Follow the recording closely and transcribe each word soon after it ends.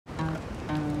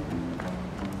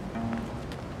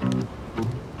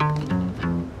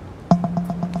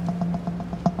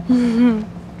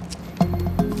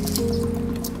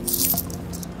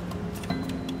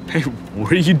Hey,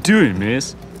 what are you doing,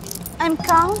 miss? I'm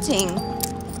counting.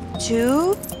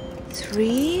 2,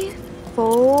 3,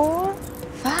 4,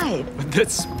 5. But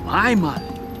that's my money.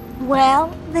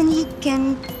 Well, then you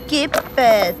can keep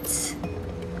it.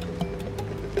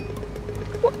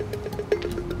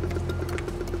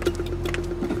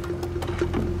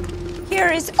 Here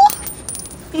is...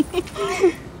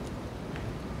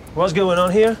 What's going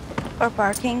on here? for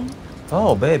parking.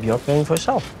 Oh, babe, you're paying for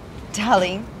yourself.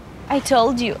 Darling, I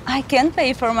told you I can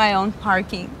pay for my own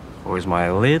parking. Who's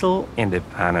my little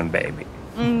independent baby?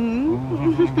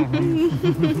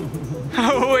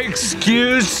 Oh,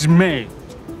 excuse me.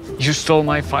 You stole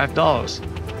my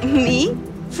 $5. Me?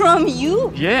 From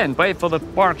you? Yeah, and paid for the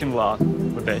parking lot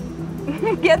with it.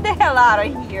 Get the hell out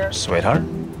of here. Sweetheart?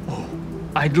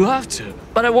 I'd love to,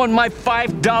 but I want my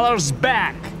 $5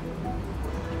 back.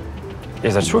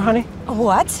 Is that true, honey?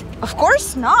 What? Of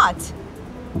course not.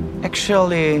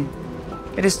 Actually,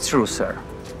 it is true, sir.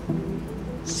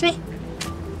 See?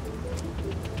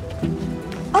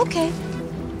 Okay.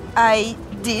 I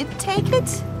did take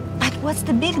it, but what's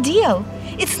the big deal?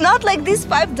 It's not like these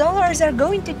 $5 are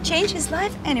going to change his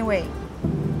life anyway.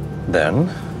 Then,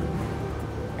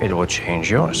 it will change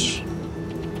yours.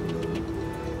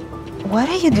 What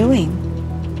are you doing?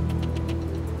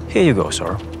 Here you go,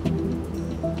 sir.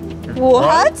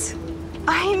 What?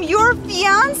 I'm your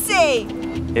fiancé.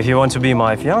 If you want to be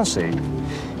my fiancé,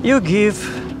 you give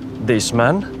this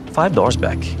man $5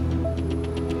 back.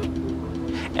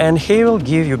 And he will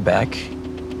give you back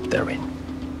the ring.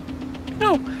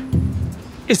 No,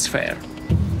 it's fair.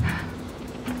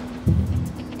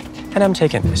 And I'm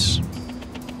taking this.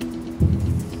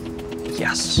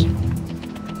 Yes.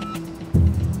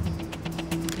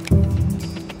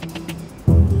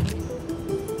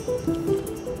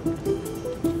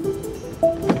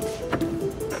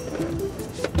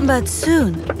 But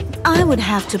soon, I would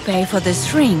have to pay for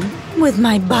this ring with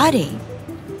my body.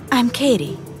 I'm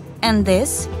Katie, and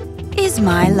this is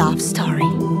my love story.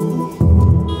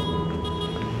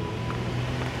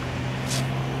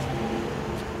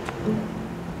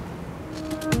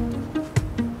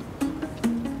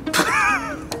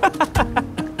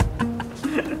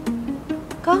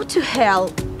 Go to hell.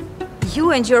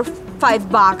 You and your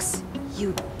 $5,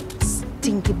 you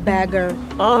stinky beggar.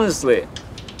 Honestly,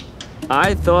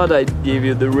 I thought I'd give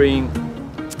you the ring,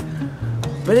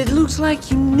 but it looks like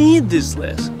you need this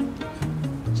lesson.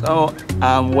 So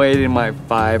I'm waiting my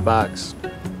 $5.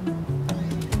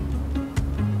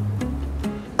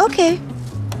 Okay.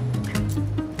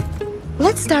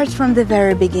 Let's start from the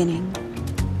very beginning.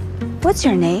 What's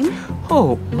your name?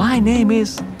 Oh, my name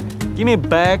is... Give me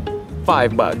back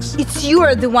 $5. It's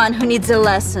you're the one who needs a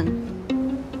lesson.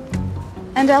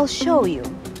 And I'll show you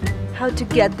how to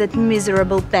get that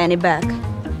miserable penny back.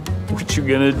 What you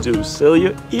gonna do, sell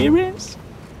your earrings?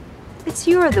 It's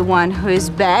you're the one who is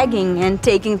begging and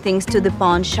taking things to the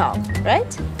pawn shop,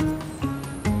 right?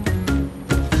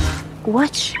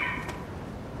 Watch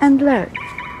and learn.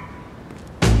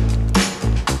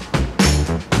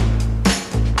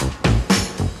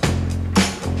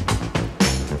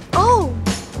 Oh,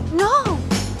 no!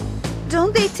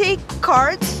 Don't they take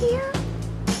cards here?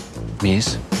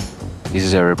 Miss,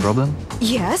 is there a problem?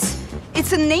 Yes,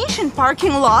 it's an ancient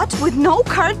parking lot with no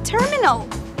card terminal.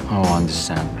 Oh,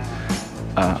 understand.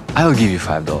 I'll give you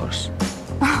 $5.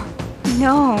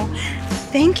 No,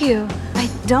 thank you. I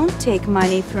don't take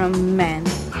money from men.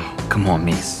 Come on,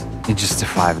 miss. It's just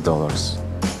 $5.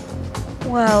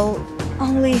 Well,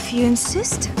 only if you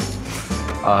insist.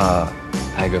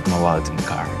 I got my wallet in the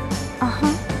car.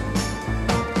 Uh-huh.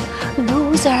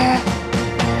 Loser.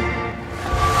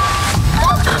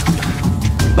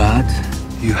 But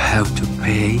you have to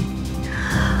pay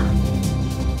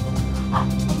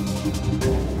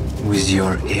with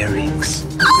your earrings.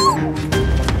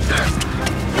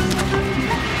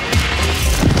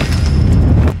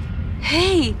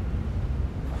 Hey,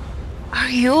 are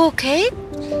you okay?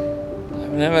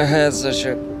 I've never had such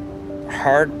a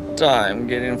hard time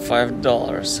getting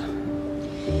 $5.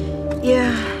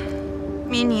 Yeah,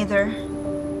 me neither.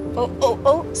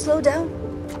 Oh, slow down.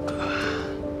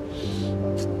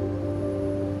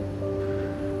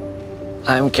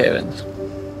 I'm Kevin.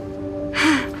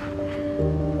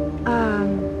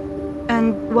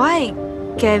 And why,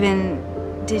 Kevin,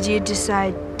 did you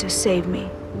decide to save me?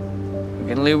 You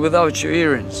can live without your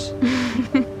earrings.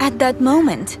 At that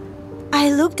moment,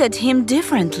 I looked at him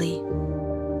differently.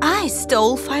 I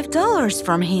stole $5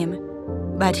 from him,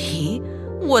 but he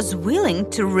was willing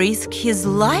to risk his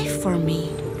life for me.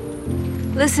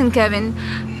 Listen, Kevin,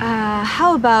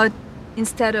 how about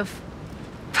instead of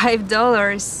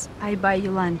 $5, I buy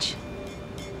you lunch?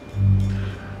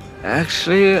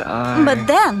 Actually, But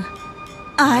then,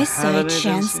 I saw a haven't eaten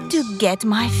chance since- to get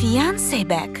my fiancé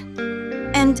back.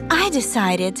 And I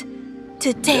decided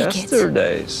to take it.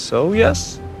 yesterday, so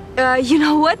yes. You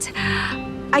know what?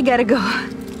 I gotta go.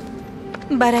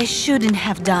 But I shouldn't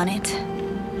have done it.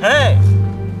 Hey!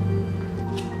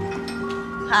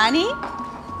 Honey?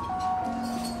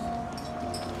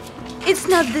 It's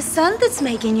not the sun that's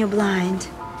making you blind.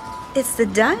 It's the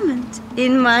diamond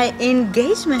in my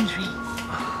engagement ring.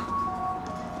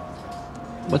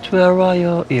 But where are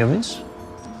your earrings?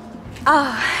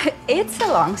 Oh, it's a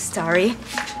long story.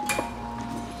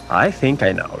 I think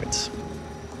I know it.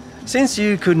 Since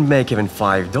you couldn't make even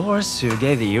 $5, you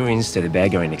gave the earrings to the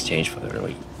beggar in exchange for the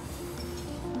ring.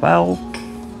 Well,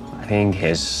 I think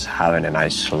he's having a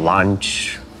nice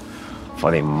lunch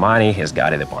for the money he's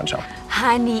got in the pawn shop.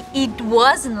 Honey, it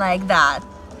wasn't like that.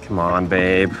 Come on,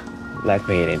 babe. Let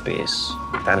me eat in peace.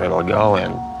 Then we'll go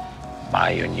and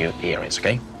buy you new earrings,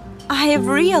 okay? I have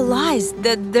realized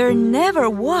that there never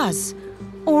was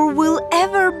or will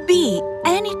ever be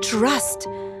any trust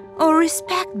or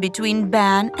respect between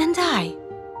Ben and I.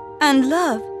 And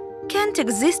love can't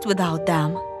exist without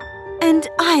them. And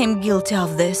I am guilty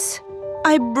of this.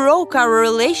 I broke our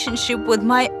relationship with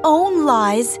my own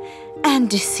lies and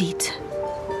deceit.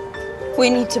 We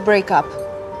need to break up.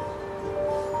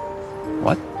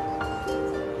 What?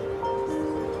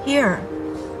 Here.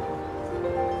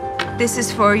 This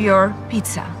is for your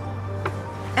pizza.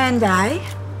 And I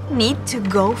need to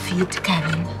go feed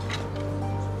Kevin.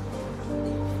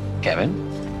 Kevin?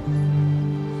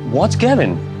 What's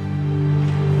Kevin?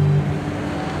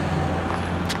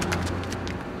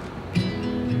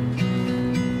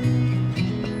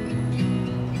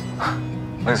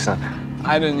 Listen,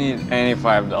 I don't need any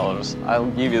 $5. I'll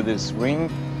give you this ring.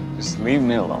 Just leave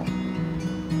me alone.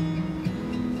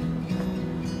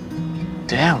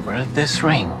 Damn, where's this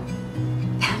ring?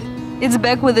 It's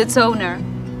back with its owner.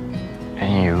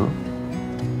 And you?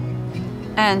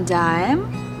 And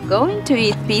I'm going to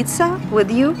eat pizza with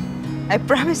you. I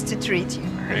promise to treat you.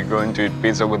 Are you going to eat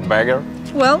pizza with Beggar?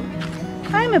 Well,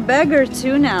 I'm a beggar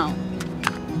too now.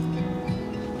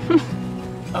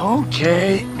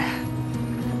 Okay.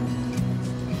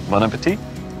 Bon appetit.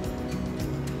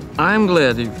 I'm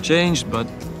glad you've changed, but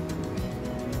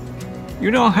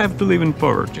you don't have to live in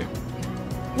poverty.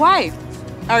 Why?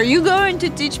 Are you going to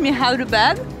teach me how to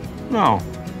beg? No.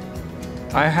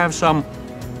 I have some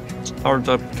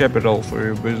startup capital for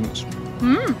your business.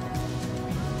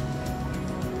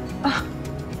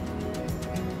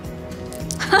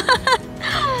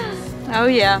 Oh,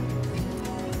 yeah.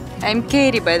 I'm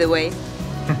Katie, by the way.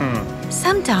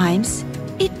 Sometimes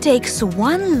it takes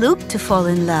one look to fall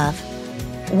in love,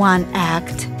 one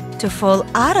act to fall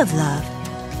out of love,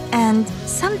 and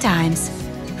sometimes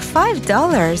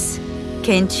 $5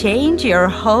 can change your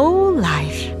whole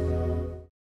life.